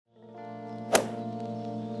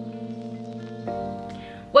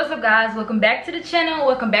What's up guys, welcome back to the channel,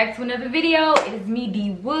 welcome back to another video. It is me,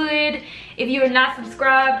 D Wood. If you are not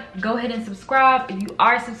subscribed, go ahead and subscribe. If you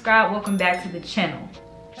are subscribed, welcome back to the channel.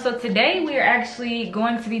 So today we are actually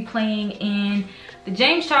going to be playing in the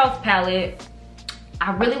James Charles palette.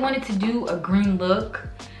 I really wanted to do a green look.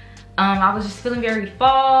 I was just feeling very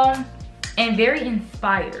fall and very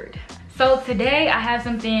inspired. So today I have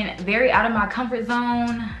something very out of my comfort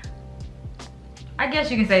zone. I guess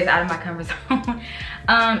you can say it's out of my comfort zone.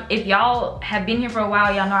 If y'all have been here for a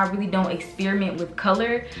while, y'all know I really don't experiment with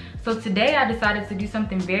color. So today I decided to do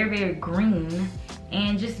something very, very green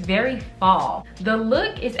and just very fall. The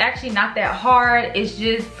look is actually not that hard. It's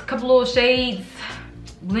just a couple little shades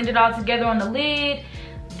blended all together on the lid.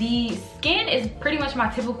 The skin is pretty much my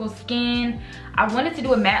typical skin. I wanted to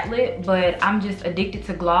do a matte lip, but I'm just addicted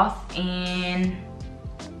to gloss, and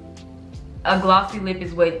a glossy lip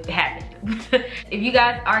is what happened. If you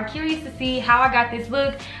guys are curious to see how I got this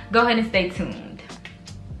look, go ahead and stay tuned.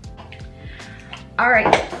 All right,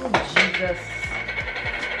 oh Jesus.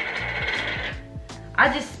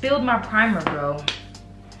 I just spilled my primer, bro.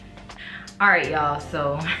 All right, y'all,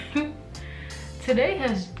 so today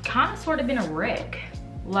has kind of sort of been a wreck.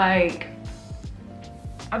 Like,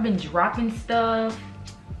 I've been dropping stuff,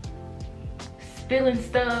 spilling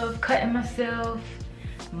stuff, cutting myself.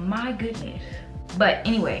 My goodness. But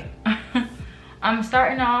anyway, I'm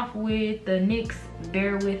starting off with the NYX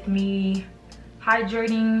Bear With Me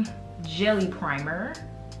Hydrating Jelly Primer.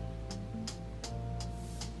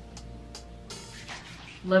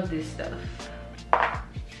 Love this stuff.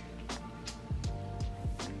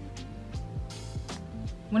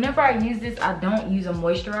 Whenever I use this, I don't use a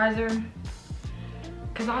moisturizer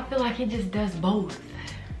because I feel like it just does both.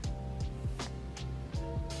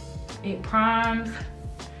 It primes,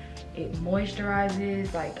 it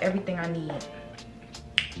moisturizes, like everything I need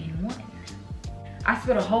in one. I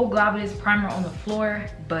spilled a whole glob of this primer on the floor,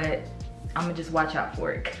 but I'm gonna just watch out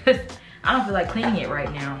for it because I don't feel like cleaning it right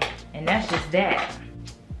now. And that's just that.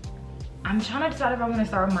 I'm trying to decide if I want to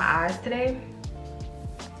start with my eyes today.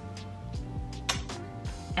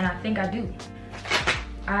 And I think I do.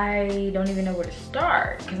 I don't even know where to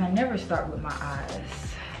start because I never start with my eyes.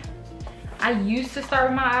 I used to start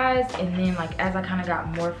with my eyes, and then like as I kind of got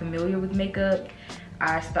more familiar with makeup,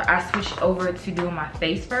 I switched over to doing my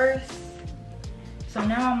face first. So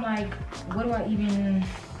now I'm like, how do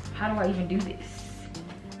I even do this?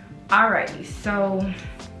 Alrighty, so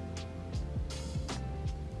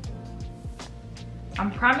I'm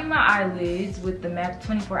priming my eyelids with the MAC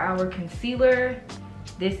 24-Hour Concealer.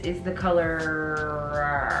 This is the color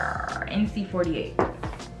NC48.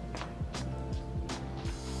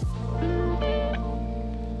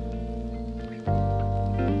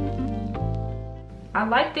 I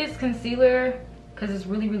like this concealer because it's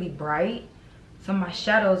really, really bright. So my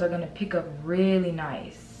shadows are gonna pick up really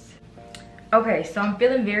nice. Okay, so I'm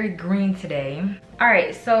feeling very green today. All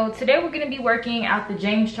right, so today we're gonna be working out the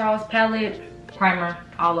James Charles palette. Primer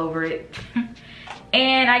all over it.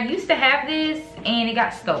 And I used to have this and it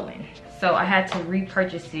got stolen. So I had to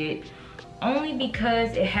repurchase it only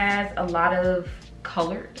because it has a lot of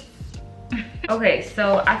colors. Okay,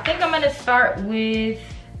 so I think I'm gonna start with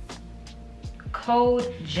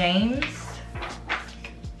Code James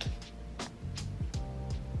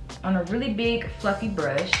on a really big fluffy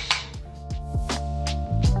brush.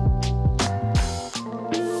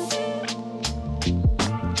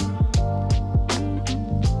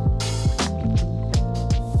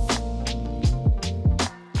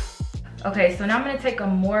 Okay, so now I'm gonna take a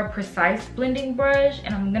more precise blending brush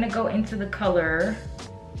and I'm gonna go into the color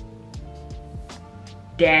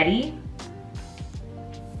Daddy.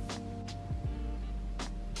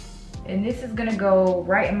 And this is gonna go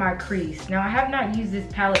right in my crease. Now I have not used this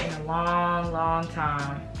palette in a long, long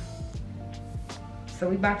time. So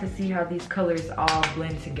we're about to see how these colors all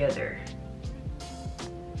blend together.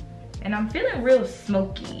 And I'm feeling real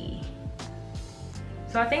smoky.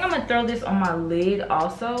 So I think I'm gonna throw this on my lid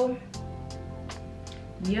also.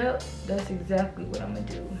 Yep, that's exactly what I'm gonna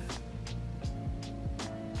do.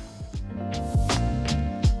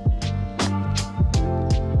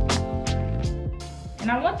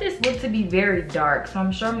 And I want this look to be very dark, so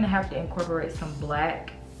I'm sure I'm gonna have to incorporate some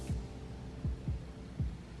black.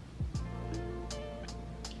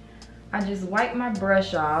 I just wipe my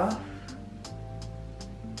brush off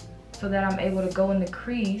so that I'm able to go in the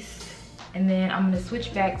crease, and then I'm gonna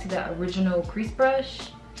switch back to the original crease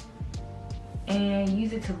brush and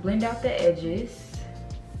use it to blend out the edges.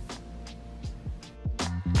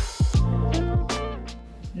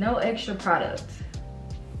 No extra product.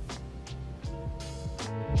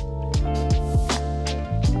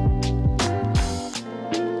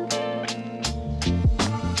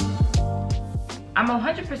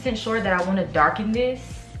 100% sure that I want to darken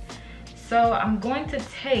this. So I'm going to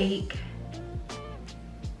take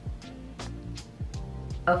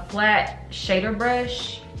a flat shader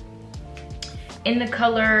brush in the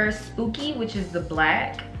color Spooky, which is the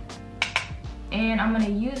black. And I'm gonna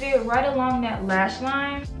use it right along that lash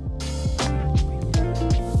line.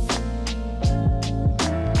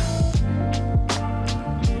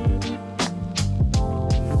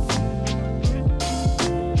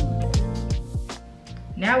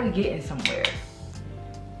 Now we're getting somewhere.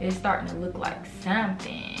 It's starting to look like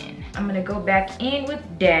something. I'm gonna go back in with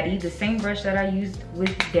Daddy, the same brush that I used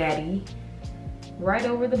with Daddy, right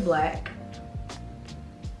over the black.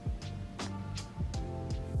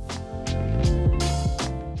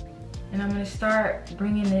 And I'm gonna start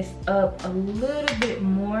bringing this up a little bit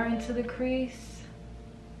more into the crease.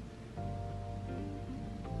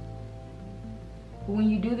 But when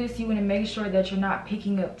you do this, you wanna make sure that you're not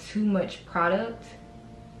picking up too much product.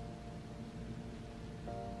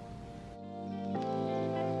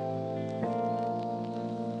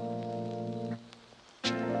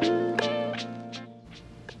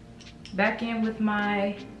 Back in with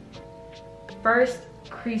my first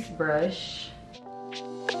crease brush.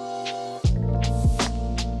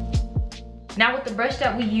 Now with the brush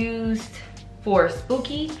that we used for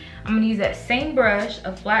Spooky, I'm gonna use that same brush,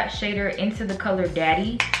 a flat shader, into the color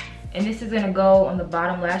Daddy. And this is gonna go on the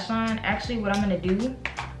bottom lash line. Actually, what I'm gonna do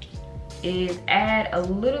is add a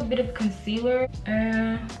little bit of concealer.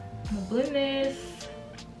 And I'm gonna blend this.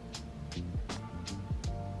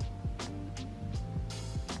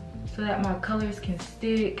 So that my colors can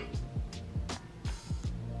stick.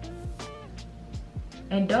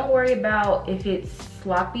 And don't worry about if it's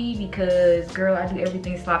sloppy, because girl, I do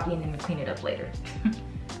everything sloppy and then clean it up later.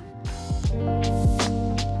 I'm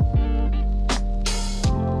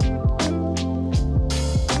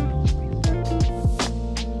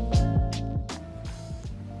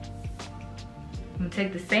gonna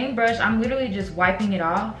take the same brush. I'm literally just wiping it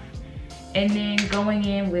off and then going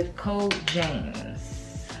in with Code James.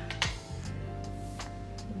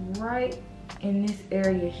 Right in this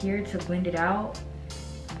area here to blend it out.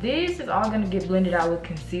 This is all gonna get blended out with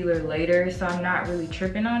concealer later, so I'm not really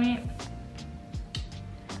tripping on it.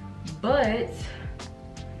 But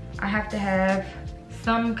I have to have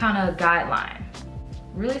some kind of guideline.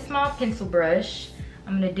 Really small pencil brush.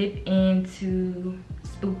 I'm gonna dip into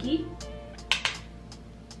Spooky.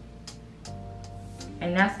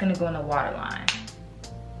 And that's gonna go in the waterline.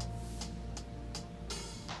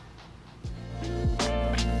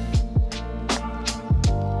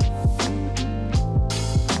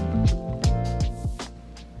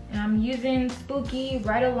 I'm using Spooky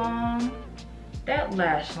right along that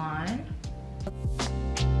lash line.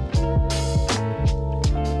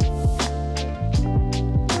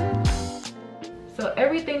 So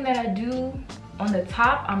everything that I do on the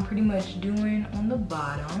top, I'm pretty much doing on the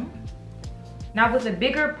bottom. Now with a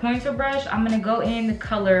bigger pointer brush, I'm gonna go in the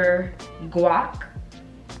color Guac.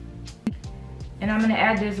 And I'm gonna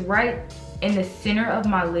add this right in the center of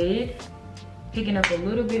my lid, picking up a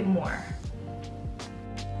little bit more.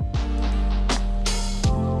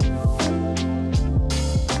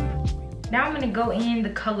 Now I'm gonna go in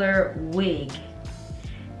the color Wig.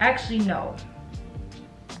 Actually, no.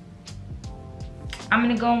 I'm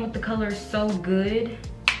gonna go in with the color So Good.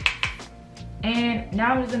 And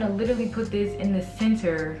now I'm just gonna literally put this in the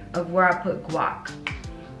center of where I put Guac.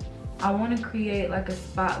 I wanna create like a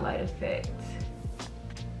spotlight effect.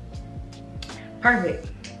 Perfect.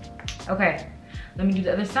 Okay, let me do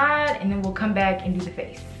the other side and then we'll come back and do the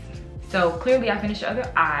face. So clearly I finished the other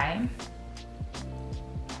eye.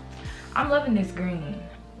 I'm loving this green,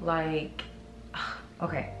 like,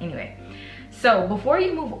 okay, anyway. So before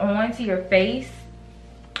you move on to your face,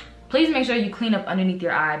 please make sure you clean up underneath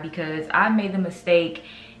your eye, because I made the mistake,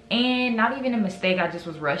 and not even a mistake, I just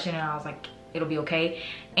was rushing and I was like, it'll be okay.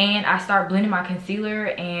 And I start blending my concealer,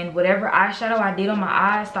 and whatever eyeshadow I did on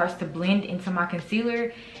my eye starts to blend into my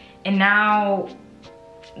concealer. And now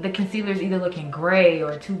the concealer is either looking gray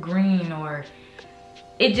or too green, or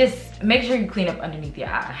it just, make sure you clean up underneath your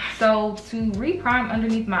eye. So to re-prime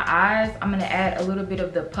underneath my eyes, I'm gonna add a little bit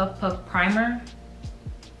of the Puff Puff primer.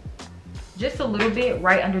 Just a little bit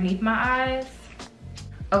right underneath my eyes.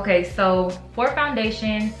 Okay, so for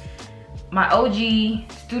foundation, my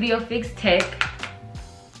OG Studio Fix Tech.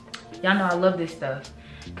 Y'all know I love this stuff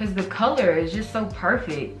because the color is just so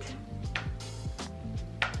perfect.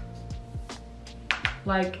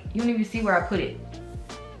 Like, you don't even see where I put it.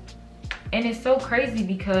 And it's so crazy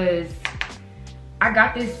because I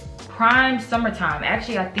got this prime summertime.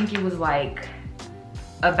 Actually, I think it was like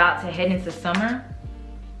about to head into summer.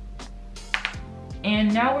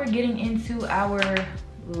 And now we're getting into our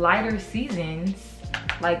lighter seasons,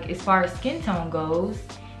 like as far as skin tone goes,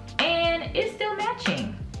 and it's still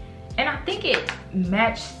matching. And I think it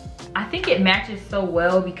matches so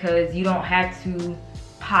well because you don't have to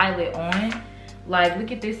pile it on. Like,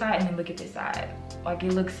 look at this side and then look at this side. Like,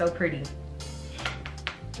 it looks so pretty.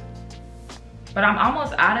 But I'm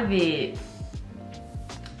almost out of it.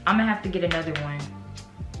 I'm gonna have to get another one,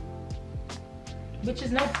 which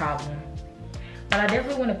is no problem. But I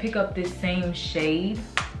definitely want to pick up this same shade.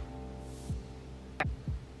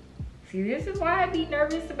 See, this is why I be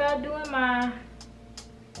nervous about doing my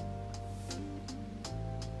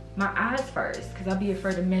eyes first, because I'll be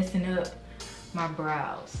afraid of messing up my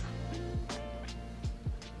brows.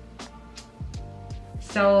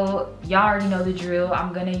 So y'all already know the drill.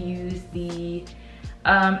 I'm gonna use the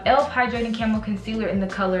e.l.f. Hydrating Camo Concealer in the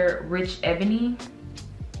color Rich Ebony.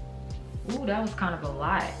 Ooh, that was kind of a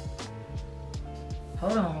lot.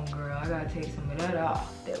 Hold on, girl, I gotta take some of that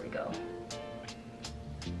off. There we go.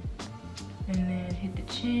 And then hit the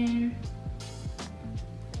chin,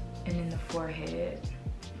 and then the forehead.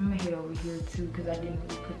 I'm gonna hit over here too because I didn't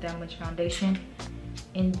really put that much foundation.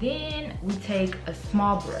 And then we take a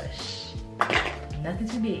small brush. Nothing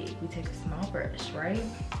too big. We take a small brush, right?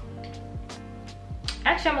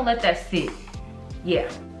 Actually, I'm gonna let that sit.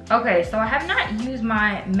 Yeah. Okay, so I have not used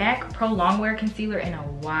my MAC Prolong Wear Concealer in a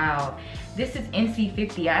while. This is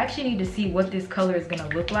NC50. I actually need to see what this color is gonna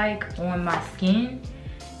look like on my skin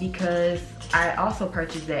because I also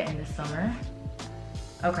purchased that in the summer.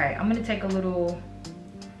 Okay, I'm gonna take a little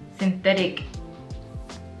synthetic.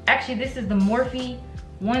 Actually, this is the Morphe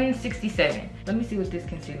 167. Let me see what this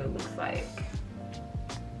concealer looks like.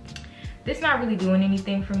 This not really doing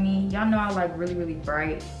anything for me. Y'all know I like really, really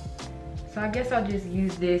bright. So I guess I'll just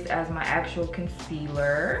use this as my actual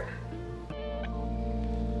concealer.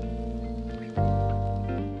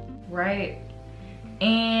 Right?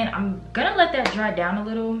 And I'm gonna let that dry down a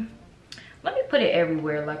little. Let me put it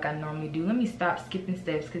everywhere like I normally do. Let me stop skipping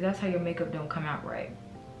steps because that's how your makeup don't come out right.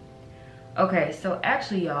 Okay, so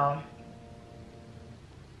actually, y'all.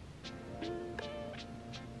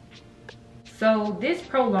 So this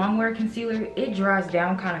Prolong Wear Concealer, it dries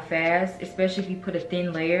down kind of fast, especially if you put a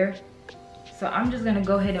thin layer. So I'm just gonna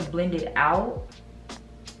go ahead and blend it out.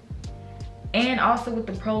 And also with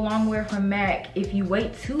the Prolong Wear from MAC, if you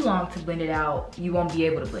wait too long to blend it out, you won't be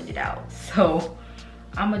able to blend it out. So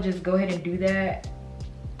I'm gonna just go ahead and do that.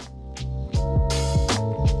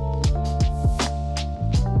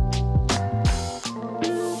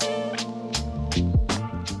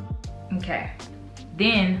 Okay,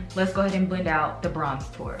 then let's go ahead and blend out the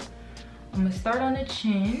BRONZTOUR. I'm gonna start on the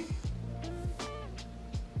chin.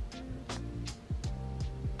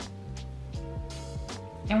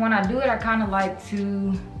 And when I do it, I kind of like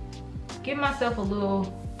to give myself a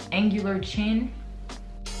little angular chin.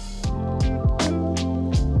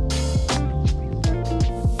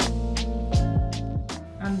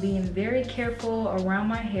 I'm being very careful around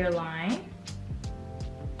my hairline.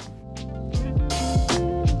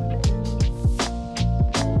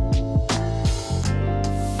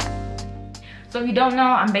 So if you don't know,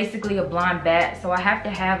 I'm basically a blind bat, so I have to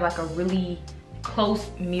have like a really close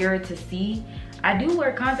mirror to see. I do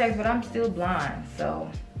wear contacts, but I'm still blind, so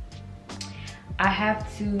I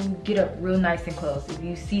have to get up real nice and close. If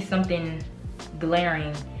you see something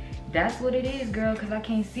glaring, that's what it is, girl, because I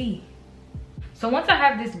can't see. So once I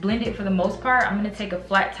have this blended for the most part, I'm gonna take a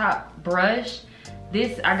flat top brush.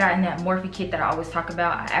 This I got in that Morphe kit that I always talk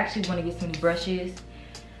about. I actually want to get some new brushes.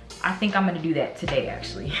 I think I'm gonna do that today,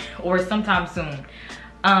 actually, or sometime soon.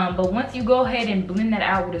 But once you go ahead and blend that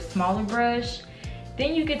out with a smaller brush,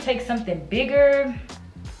 then you can take something bigger.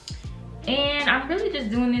 And I'm really just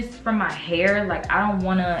doing this for my hair. Like, I don't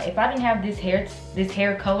wanna, if I didn't have this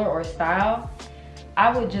hair color or style,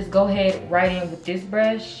 I would just go ahead right in with this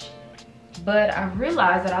brush. But I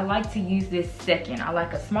realized that I like to use this second. I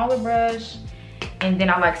like a smaller brush, and then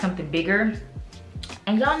I like something bigger.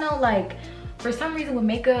 And y'all know, like, for some reason with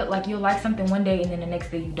makeup, like, you'll like something one day and then the next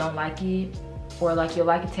day you don't like it. Or like, you'll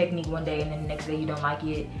like a technique one day and then the next day you don't like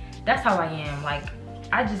it. That's how I am. Like,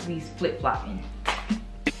 I just be flip-flopping.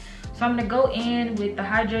 So I'm gonna go in with the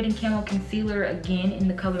Hydrating Camo Concealer again in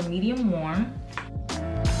the color Medium Warm.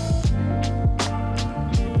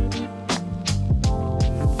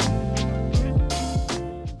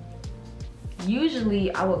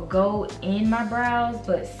 Usually I would go in my brows,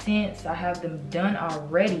 but since I have them done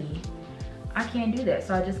already, I can't do that.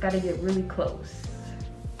 So I just gotta get really close.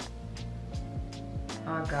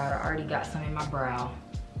 Oh God, I already got some in my brow.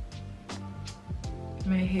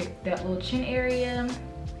 I'm gonna hit that little chin area.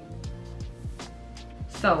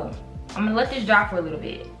 So I'm gonna let this dry for a little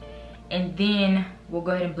bit, and then we'll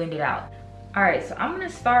go ahead and blend it out. All right, so I'm gonna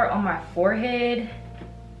start on my forehead.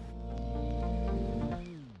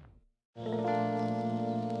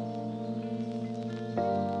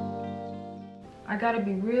 I gotta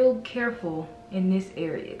be real careful in this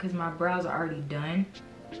area because my brows are already done.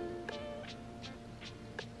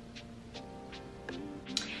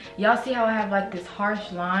 Y'all see how I have like this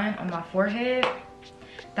harsh line on my forehead?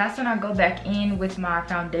 That's when I go back in with my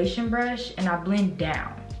foundation brush and I blend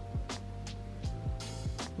down.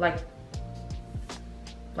 Like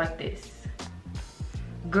this.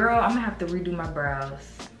 Girl, I'm gonna have to redo my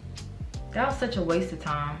brows. That was such a waste of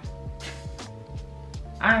time.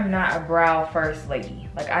 I am not a brow first lady.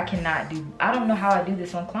 Like I don't know how I do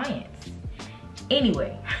this on clients.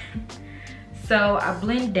 Anyway, so I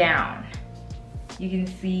blend down. You can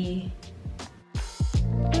see.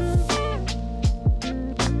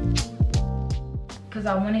 Because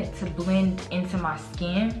I want it to blend into my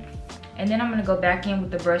skin. And then I'm gonna go back in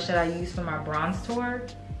with the brush that I used for my BRONZTOUR.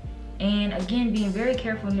 And again, being very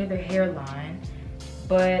careful near the hairline.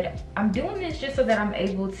 But I'm doing this just so that I'm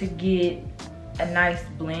able to get a nice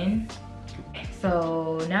blend.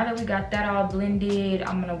 So now that we got that all blended,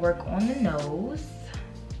 I'm gonna work on the nose.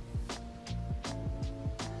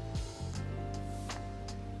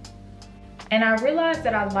 And I realized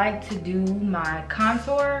that I like to do my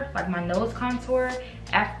contour, like my nose contour,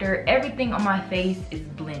 after everything on my face is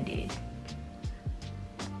blended.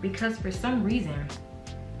 Because for some reason,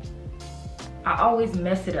 I always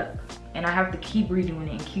mess it up and I have to keep redoing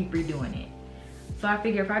it and keep redoing it. So I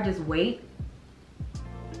figure if I just wait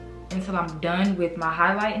until I'm done with my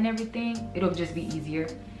highlight and everything, it'll just be easier.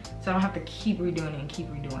 So I don't have to keep redoing it and keep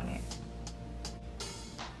redoing it.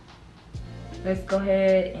 Let's go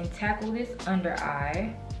ahead and tackle this under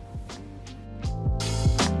eye.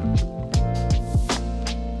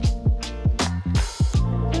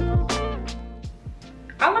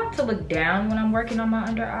 I like to look down when I'm working on my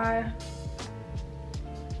under eye.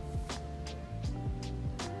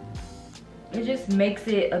 It just makes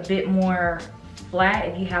it a bit more flat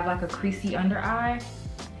if you have like a creasy under eye.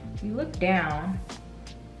 If you look down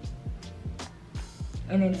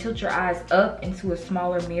and then tilt your eyes up into a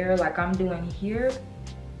smaller mirror like I'm doing here,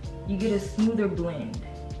 you get a smoother blend.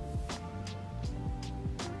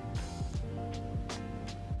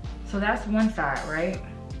 So that's one side, right?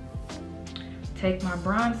 Take my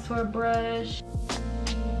BRONZTOUR brush.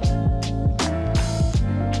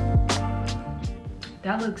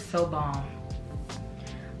 That looks so bomb.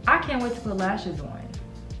 I can't wait to put lashes on.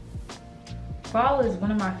 Fall is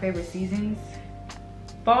one of my favorite seasons.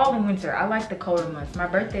 Fall and winter, I like the colder months. My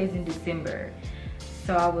birthday's in December.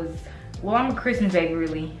 So I'm a Christmas baby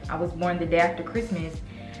really. I was born the day after Christmas.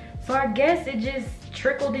 So I guess it just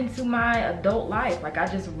trickled into my adult life. Like I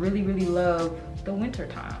just really, really love the winter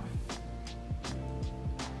time.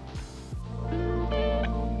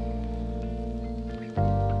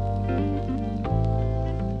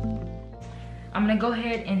 I'm gonna go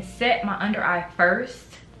ahead and set my under eye first.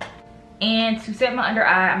 And to set my under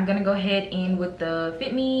eye, I'm gonna go ahead in with the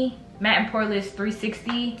Fit Me Matte and Poreless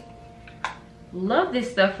 360. Love this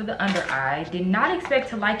stuff for the under eye. Did not expect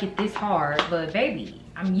to like it this hard, but baby,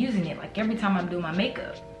 I'm using it like every time I'm doing my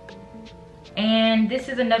makeup. And this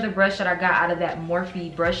is another brush that I got out of that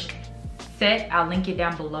Morphe brush set. I'll link it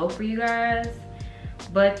down below for you guys.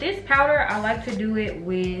 But this powder, I like to do it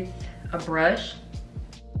with a brush.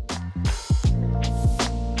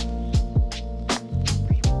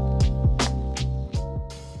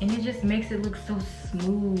 And it just makes it look so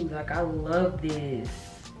smooth. Like I love this.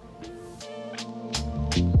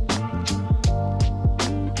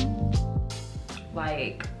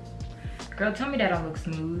 Like, girl, tell me that don't look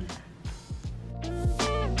smooth.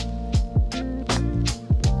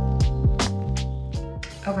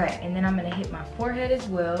 Okay, and then I'm gonna hit my forehead as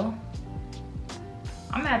well.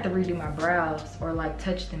 I'm gonna have to redo my brows or like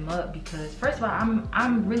touch them up because first of all,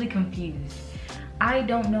 I'm really confused. I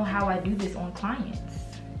don't know how I do this on clients.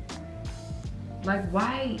 Like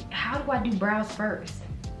how do I do brows first?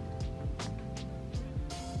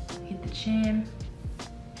 Hit the chin,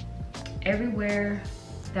 everywhere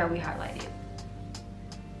that we highlighted.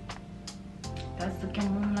 That's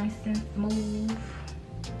looking real nice and smooth.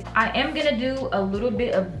 I am gonna do a little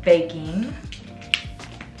bit of baking.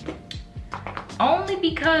 Only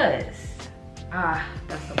because,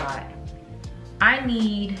 that's a lot. I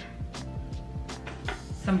need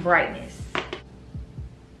some brightness.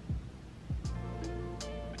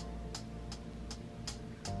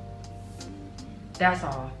 That's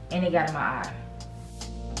all, and it got in my eye.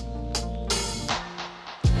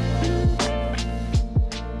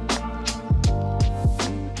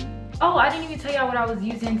 y'all what I was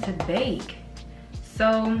using to bake.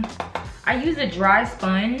 So I use a dry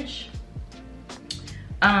sponge.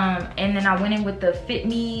 And then I went in with the Fit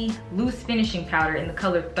Me loose finishing powder in the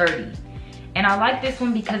color 30. And I like this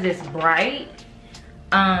one because it's bright,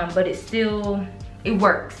 but it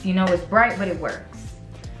works. You know, it's bright, but it works.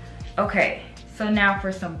 Okay, so now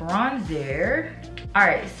for some bronzer. All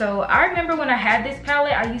right, so I remember when I had this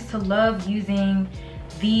palette, I used to love using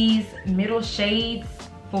these middle shades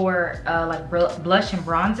for like blush and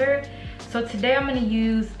bronzer. So today I'm gonna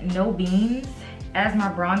use No Beans as my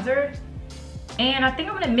bronzer. And I think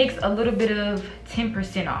I'm gonna mix a little bit of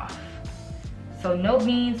 10% off. So No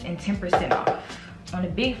Beans and 10% off. On a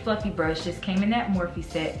big fluffy brush, just came in that Morphe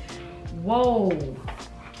set. Whoa,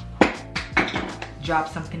 drop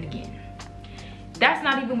something again. That's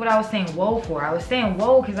not even what I was saying whoa for. I was saying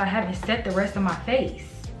whoa because I haven't set the rest of my face.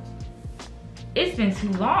 It's been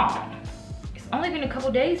too long. It's only been a couple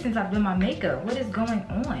days since I've done my makeup. What is going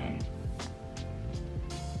on?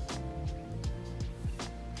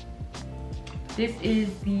 This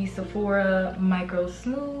is the Sephora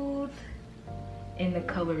Microsmooth in the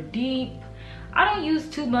color Deep. I don't use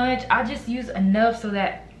too much. I just use enough so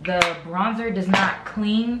that the bronzer does not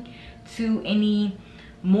cling to any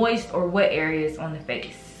moist or wet areas on the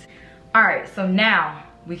face. All right, so now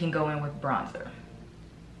we can go in with bronzer.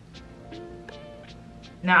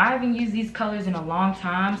 Now I haven't used these colors in a long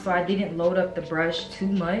time, so I didn't load up the brush too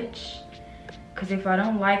much, because if I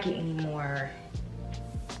don't like it anymore,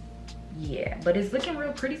 yeah, but it's looking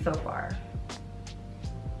real pretty so far.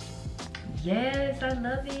 Yes, I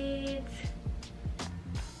love it.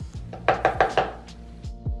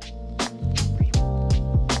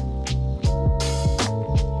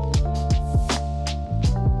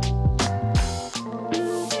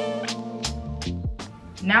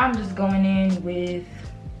 Now I'm just going in with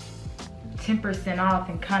 10% off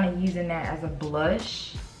and kind of using that as a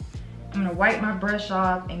blush. I'm gonna wipe my brush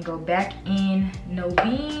off and go back in No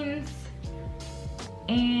Beans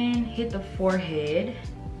and hit the forehead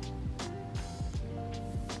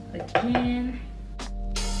again.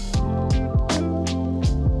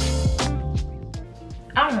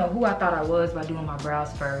 I don't know who I thought I was by doing my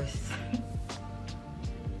brows first.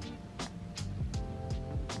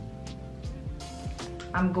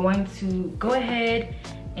 I'm going to go ahead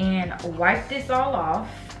and wipe this all off.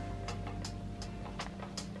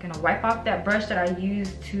 Gonna wipe off that brush that I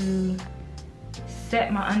used to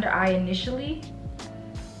set my under eye initially.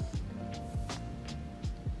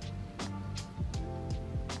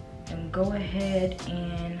 And go ahead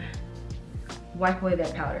and wipe away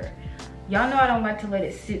that powder. Y'all know I don't like to let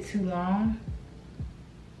it sit too long.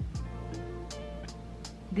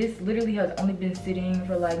 This literally has only been sitting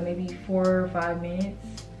for like maybe 4 or 5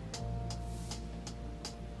 minutes.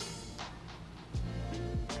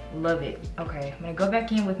 Love it. Okay, I'm gonna go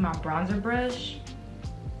back in with my bronzer brush.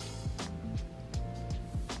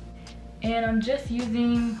 And I'm just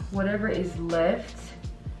using whatever is left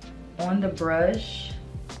on the brush.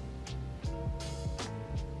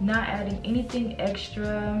 Not adding anything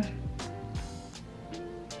extra.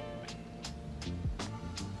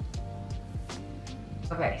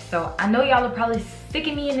 Okay, so I know y'all are probably sick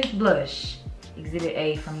of me in this blush. Exhibit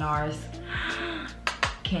A from NARS.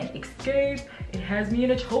 Can't escape. It has me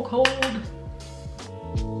in a chokehold.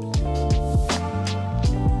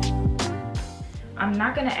 I'm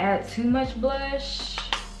not gonna add too much blush,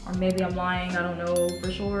 or maybe I'm lying, I don't know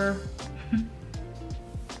for sure.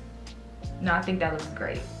 No, I think that looks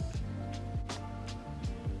great.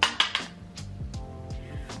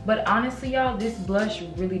 But honestly, y'all, this blush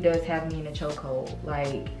really does have me in a chokehold.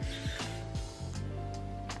 Like,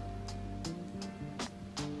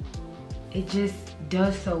 it just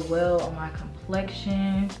does so well on my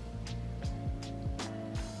complexion.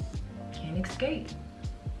 Can't escape.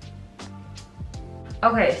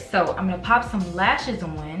 Okay, so I'm gonna pop some lashes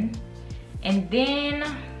on, and then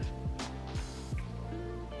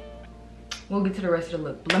we'll get to the rest of the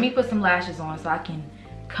look. But let me put some lashes on so I can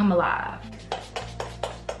come alive.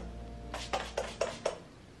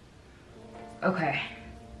 Okay.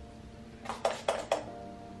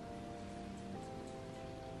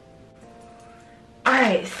 All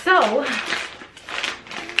right, so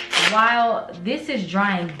while this is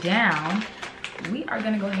drying down, we are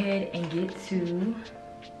gonna go ahead and get to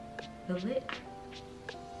the lip.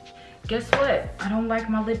 Guess what? I don't like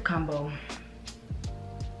my lip combo.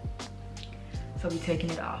 So we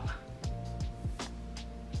taking it off.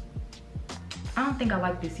 I don't think I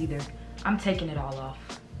like this either. I'm taking it all off.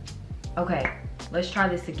 Okay, let's try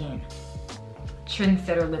this again.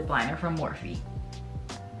 Trendsetter lip liner from Morphe.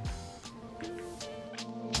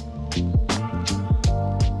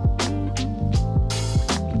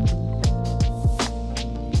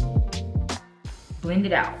 blend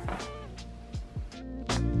it out.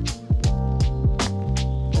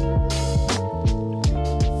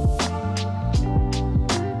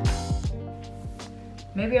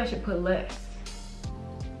 Maybe I should put less.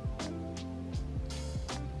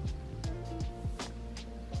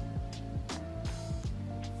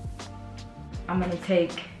 I'm gonna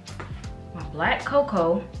take my black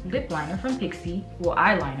cocoa lip liner from Pixie, well,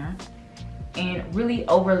 eyeliner, and really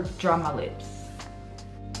over draw my lips.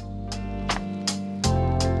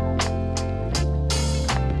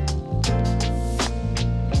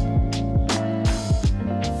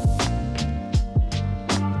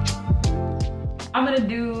 I'm gonna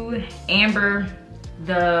do Amber,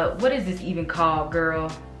 the, what is this even called,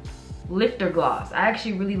 girl? Lifter gloss. I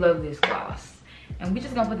actually really love this gloss. And we're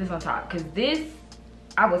just gonna put this on top because this,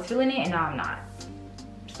 I was feeling it and now I'm not.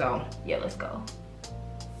 So yeah, let's go.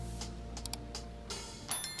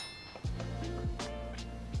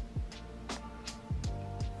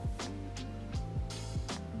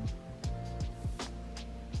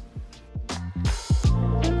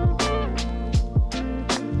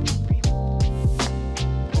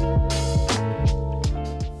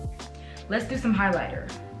 Let's do some highlighter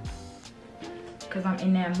because I'm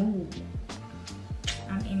in that mood.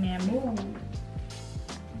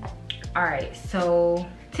 All right, so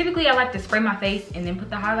typically I like to spray my face and then put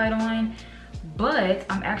the highlight on, but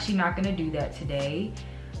I'm actually not gonna do that today.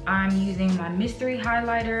 I'm using my mystery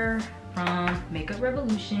highlighter from Makeup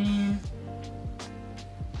Revolution.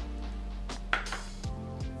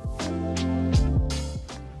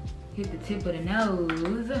 Hit the tip of the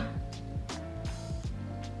nose.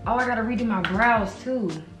 Oh, I gotta redo my brows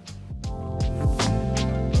too.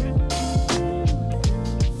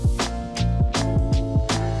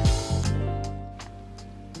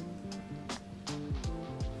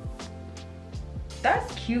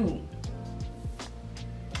 That's cute.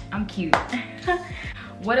 I'm cute.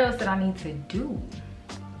 What else did I need to do?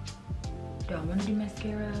 Do I want to do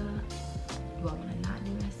mascara? Do I want to not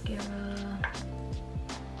do mascara?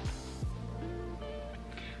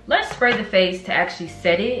 Let's spray the face to actually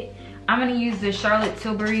set it. I'm going to use the Charlotte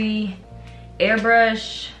Tilbury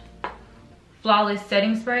Airbrush Flawless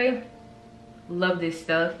Setting Spray. Love this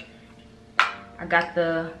stuff. I got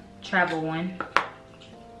the travel one.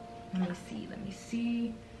 Let me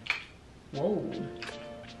see. Whoa.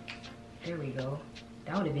 There we go.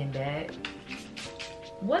 That would have been bad.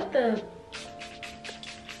 What the?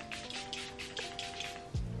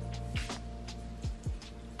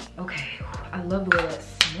 Okay, I love the way that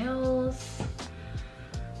smells.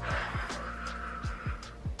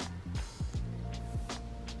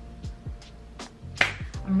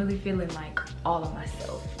 I'm really feeling like all of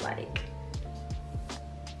myself, like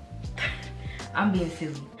I'm being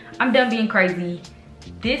silly. I'm done being crazy.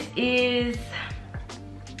 This is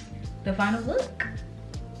the final look.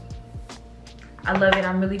 I love it.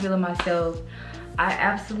 I'm really feeling myself. I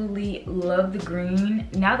absolutely love the green.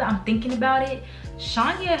 Now that I'm thinking about it,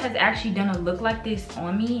 Shania has actually done a look like this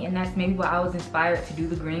on me, and that's maybe why I was inspired to do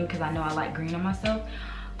the green, because I know I like green on myself.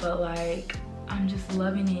 But like, I'm just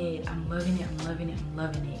loving it. I'm loving it. I'm loving it. I'm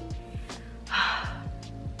loving it.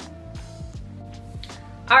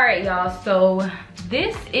 All right, y'all. So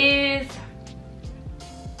this is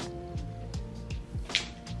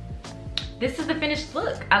the finished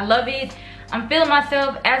look. I love it. I'm feeling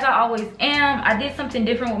myself as I always am. I did something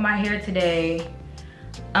different with my hair today.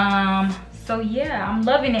 So yeah, I'm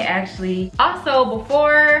loving it actually. Also,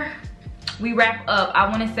 before we wrap up, I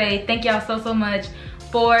want to say thank y'all so much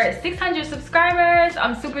for 600 subscribers.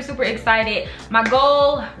 I'm super excited. My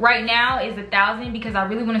goal right now is 1,000 because I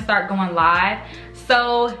really want to start going live.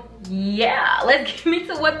 So yeah, let's get me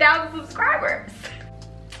to 1,000 subscribers.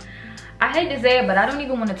 I hate to say it, but I don't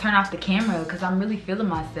even want to turn off the camera because I'm really feeling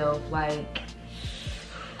myself. Like,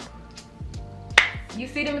 you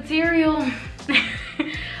see the material?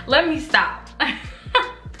 Let me stop.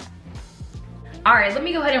 All right, let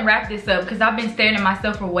me go ahead and wrap this up because I've been staring at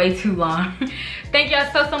myself for way too long. Thank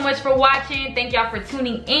y'all so much for watching. Thank y'all for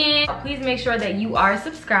tuning in. Please make sure that you are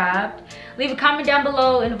subscribed. Leave a comment down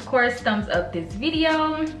below, and of course, thumbs up this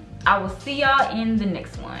video. I will see y'all in the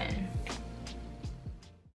next one.